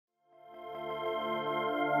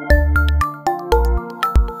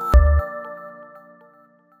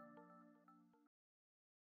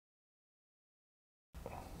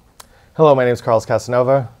Hello, my name is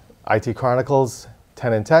Casinova, IT Chronicles,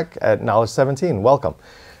 10 in Tech at Knowledge 17. Welcome.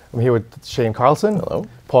 I'm here with Shane Carlson. Hello.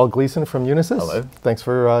 Paul Gleeson from Unisys. Hello. Thanks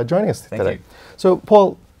for joining us today. Thank you. So,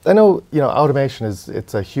 Paul, I know automation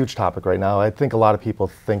it's a huge topic right now. I think a lot of people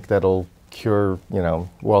think that'll cure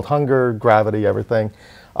world hunger, gravity, everything.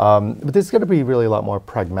 But there's going to be really a lot more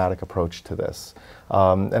pragmatic approach to this.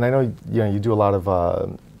 And I know you do a lot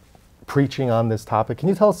of preaching on this topic. Can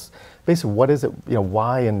you tell us basically what is it,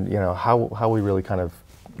 why, and how we really kind of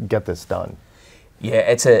get this done? Yeah,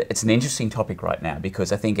 it's an interesting topic right now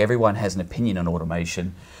because I think everyone has an opinion on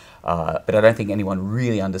automation, but I don't think anyone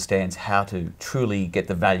really understands how to truly get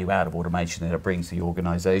the value out of automation that it brings to the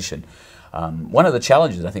organization. One of the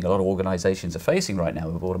challenges I think a lot of organizations are facing right now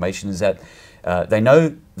with automation is that they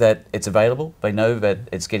know that it's available, they know that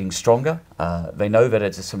it's getting stronger, they know that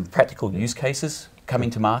it's some practical use cases coming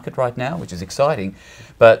to market right now, which is exciting,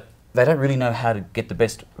 but they don't really know how to get the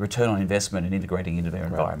best return on investment and integrating into their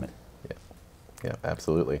environment. Yeah,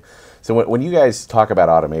 absolutely. So when you guys talk about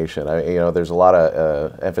automation, there's a lot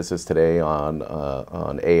of emphasis today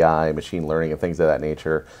on AI, machine learning, and things of that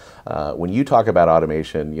nature. When you talk about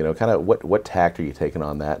automation, kind of what tact are you taking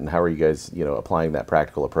on that, and how are you guys, applying that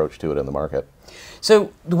practical approach to it in the market?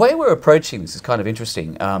 So the way we're approaching this is kind of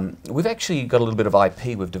interesting. We've actually got a little bit of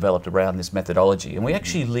IP we've developed around this methodology, and we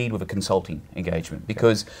actually lead with a consulting engagement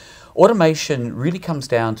because automation really comes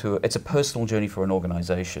down to it's a personal journey for an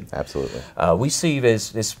organization. Absolutely. We see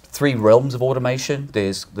there's three realms of automation.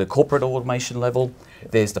 There's the corporate automation level,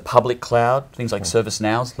 there's the public cloud, things like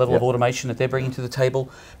ServiceNow's level of automation that they're bringing to the table,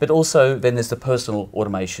 but also then there's the personal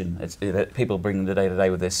automation that people bring the day-to-day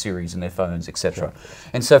with their Siris and their phones, etc.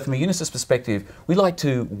 And so from a Unisys perspective, we like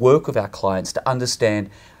to work with our clients to understand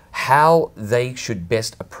how they should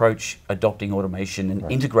best approach adopting automation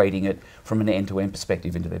and integrating it from an end-to-end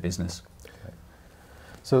perspective into their business.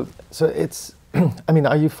 So it's,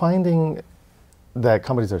 are you finding that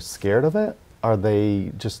companies are scared of it? Are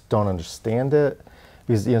they just don't understand it?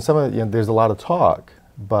 Because there's a lot of talk,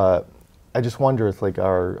 but I just wonder if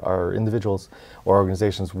are individuals or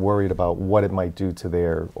organizations worried about what it might do to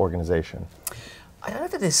their organization? I don't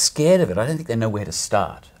think they're scared of it. I don't think they know where to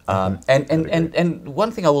start. And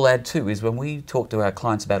one thing I will add too is when we talk to our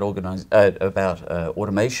clients about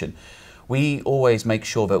automation, we always make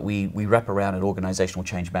sure that we wrap around an organizational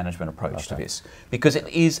change management approach to this, because it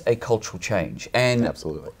is a cultural change, and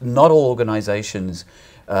not all organizations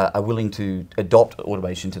are willing to adopt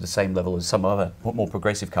automation to the same level as some other more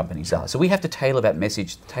progressive companies are. So we have to tailor that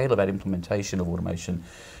message, tailor that implementation of automation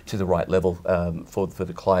to the right level for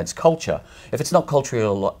the client's culture. If it's not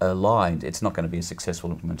culturally aligned, it's not going to be a successful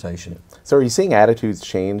implementation. So are you seeing attitudes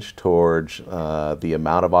change towards the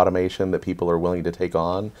amount of automation that people are willing to take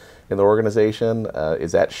on in the organization?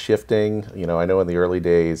 Is that shifting? I know in the early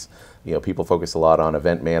days, people focused a lot on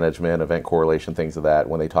event management, event correlation, things of that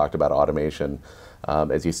when they talked about automation.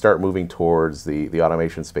 As you start moving towards the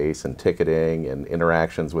automation space and ticketing and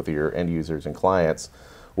interactions with your end users and clients,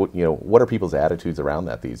 what are people's attitudes around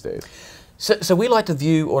that these days? So we like to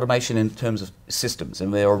view automation in terms of systems,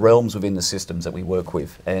 and there are realms within the systems that we work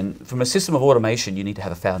with. And from a system of automation, you need to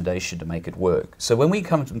have a foundation to make it work. So when we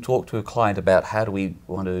come and talk to a client about how do we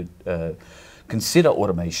want to consider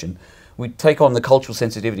automation, we take on the cultural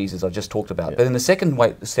sensitivities as I just talked about. But then the second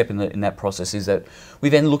step in that process is that we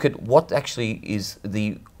then look at what actually is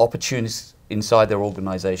the opportunities inside their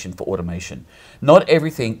organization for automation. Not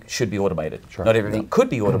everything should be automated. Not everything could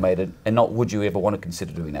be automated, and not would you ever want to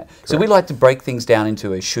consider doing that. So we like to break things down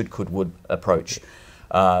into a should, could, would approach.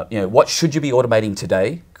 What should you be automating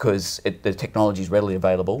today, because the technology is readily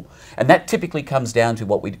available, and that typically comes down to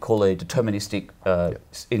what we call a deterministic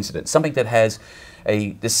incident, something that has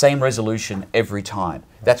the same resolution every time.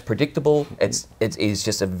 That's predictable. It is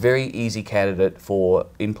just a very easy candidate for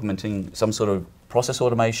implementing some sort of process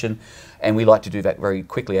automation, and we like to do that very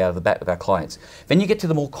quickly out of the bat with our clients. Then you get to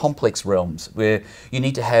the more complex realms where you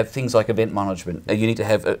need to have things like event management, you need to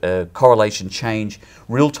have a correlation change,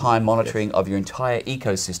 real-time monitoring of your entire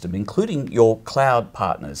ecosystem, including your cloud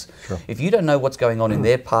partners. If you don't know what's going on in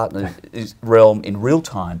their partner realm in real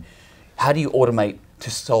time, how do you automate to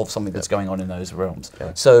solve something that's going on in those realms?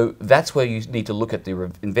 So that's where you need to look at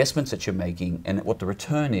the investments that you're making and what the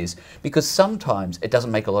return is, because sometimes it doesn't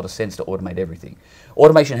make a lot of sense to automate everything.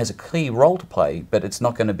 Automation has a key role to play, but it's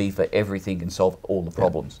not going to be for everything and solve all the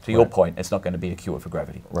problems. To your point, it's not going to be a cure for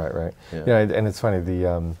gravity. Right. And it's funny,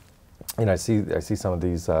 I see some of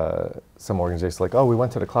these some organizations like, oh, we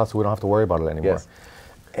went to the cloud, so we don't have to worry about it anymore.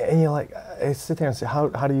 And you're like, I sit there and say, how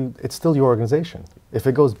do you, it's still your organization. If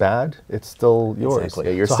it goes bad, it's still yours. Exactly.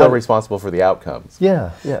 Yeah, you're So still how- responsible for the outcomes.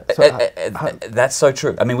 Yeah, yeah. So That's so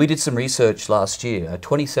true. I mean, we did some research last year.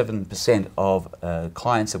 27% of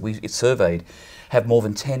clients that we surveyed have more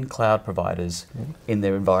than 10 cloud providers in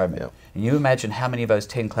their environment. Yep. And you imagine how many of those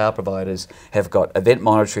 10 cloud providers have got event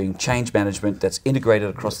monitoring, change management that's integrated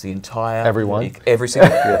across the entire... Everyone? Every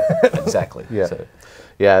single... yeah, exactly. Yeah. So,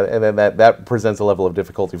 Yeah, and then that presents a level of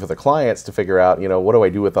difficulty for the clients to figure out, what do I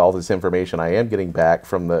do with all this information I am getting back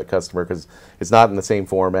from the customer, because it's not in the same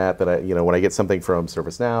format that when I get something from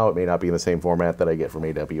ServiceNow, it may not be in the same format that I get from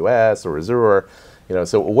AWS or Azure.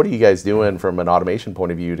 So what are you guys doing from an automation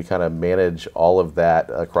point of view to kind of manage all of that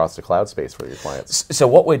across the cloud space for your clients? So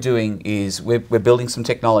what we're doing is we're building some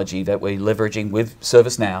technology that we're leveraging with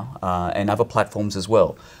ServiceNow and other platforms as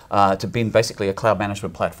well to be basically a cloud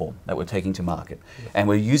management platform that we're taking to market. And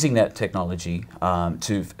we're using that technology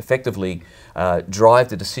to effectively drive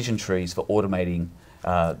the decision trees for automating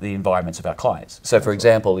the environments of our clients. So for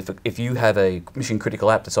example, if you have a mission critical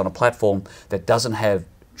app that's on a platform that doesn't have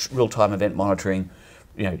real-time event monitoring,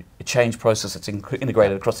 a change process that's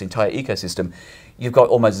integrated across the entire ecosystem, you've got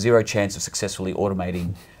almost zero chance of successfully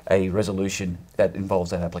automating a resolution that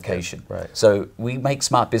involves that application. Right. So we make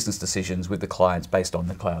smart business decisions with the clients based on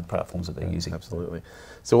the cloud platforms that they're using. Absolutely.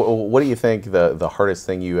 So what do you think the hardest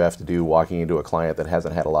thing you have to do walking into a client that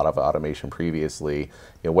hasn't had a lot of automation previously?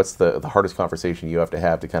 What's the hardest conversation you have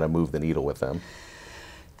to kind of move the needle with them?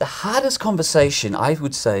 The hardest conversation, I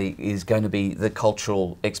would say, is going to be the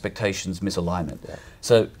cultural expectations misalignment. Yeah.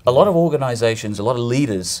 So a lot of organizations, a lot of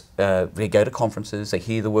leaders, they go to conferences, they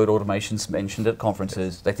hear the word automation's mentioned at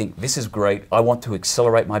conferences, they think, this is great, I want to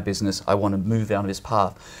accelerate my business, I want to move down this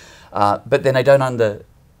path. But then they don't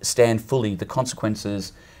understand fully the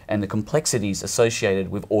consequences and the complexities associated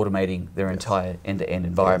with automating their entire end-to-end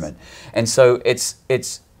environment. Yes. And so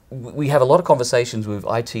we have a lot of conversations with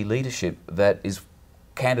IT leadership that is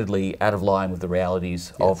candidly out of line with the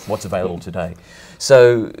realities of what's available today.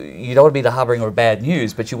 So you don't want to be the harbinger of bad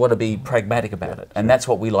news, but you want to be pragmatic about it. And that's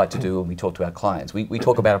what we like to do when we talk to our clients. We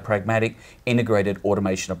talk about a pragmatic, integrated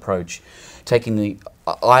automation approach, taking the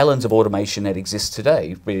islands of automation that exist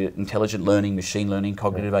today, be it intelligent learning, machine learning,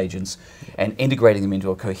 cognitive agents, and integrating them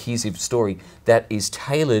into a cohesive story that is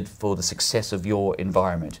tailored for the success of your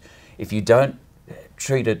environment. If you don't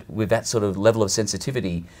treat it with that sort of level of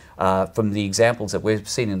sensitivity, from the examples that we've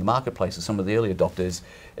seen in the marketplace of some of the early adopters,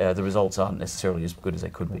 the results aren't necessarily as good as they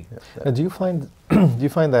could be. And do you find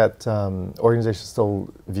that organizations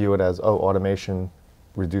still view it as, automation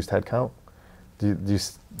reduced headcount?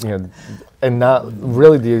 And not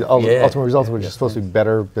really the ultimate result, which is supposed to be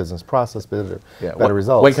better business process, better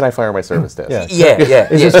results. When can I fire my service desk? Is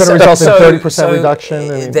this going to result in 30%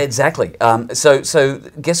 reduction? Exactly. So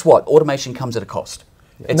guess what? Automation comes at a cost.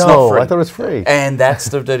 It's not free. I thought it was free. And that's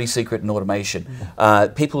the dirty secret in automation.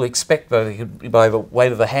 People expect by the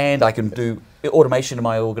weight of the hand, I can do automation in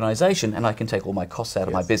my organization and I can take all my costs out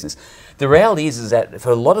of my business. The reality is that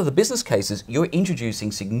for a lot of the business cases, you're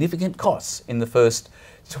introducing significant costs in the first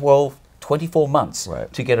 12, 24 months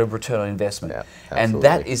to get a return on investment. Yeah, and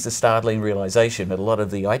that is the startling realization that a lot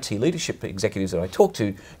of the IT leadership executives that I talk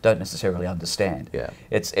to don't necessarily understand. Yeah.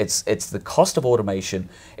 It's the cost of automation,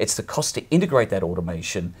 it's the cost to integrate that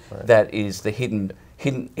automation that is the hidden.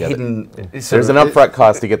 There's an upfront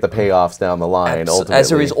cost to get the payoffs down the line, ultimately. As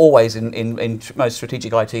there is always in most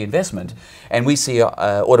strategic IT investment. And we see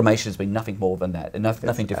automation as being nothing more than that, and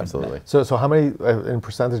nothing different than that. So how many, in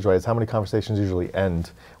percentage-wise, how many conversations usually end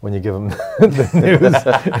when you give them the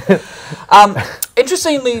news?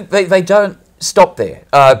 Interestingly, they don't stop there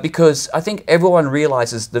because I think everyone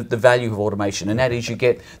realizes the value of automation, and that is you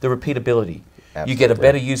get the repeatability. Absolutely. You get a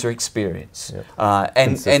better user experience,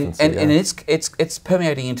 and it's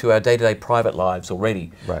permeating into our day-to-day private lives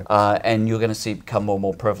already, and you're going to see it become more and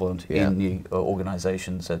more prevalent in the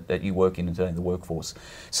organisations that you work in today, the workforce.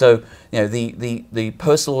 So the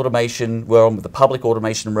personal automation realm, with the public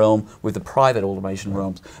automation realm, with the private automation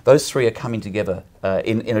realms, those three are coming together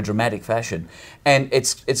in a dramatic fashion, and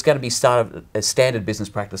it's going to be standard business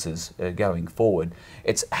practices going forward.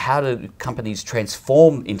 It's how do companies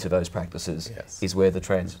transform into those practices is where the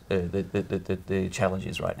challenge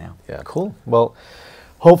is right now. Yeah, cool. Well,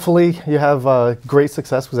 hopefully you have great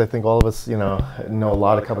success, because I think all of us, know a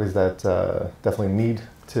lot of companies that definitely need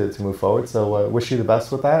to move forward. So wish you the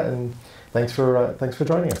best with that, and thanks for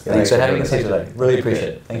joining us. Thanks for having us here today. Really appreciate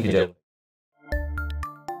it. Thank you, Joe.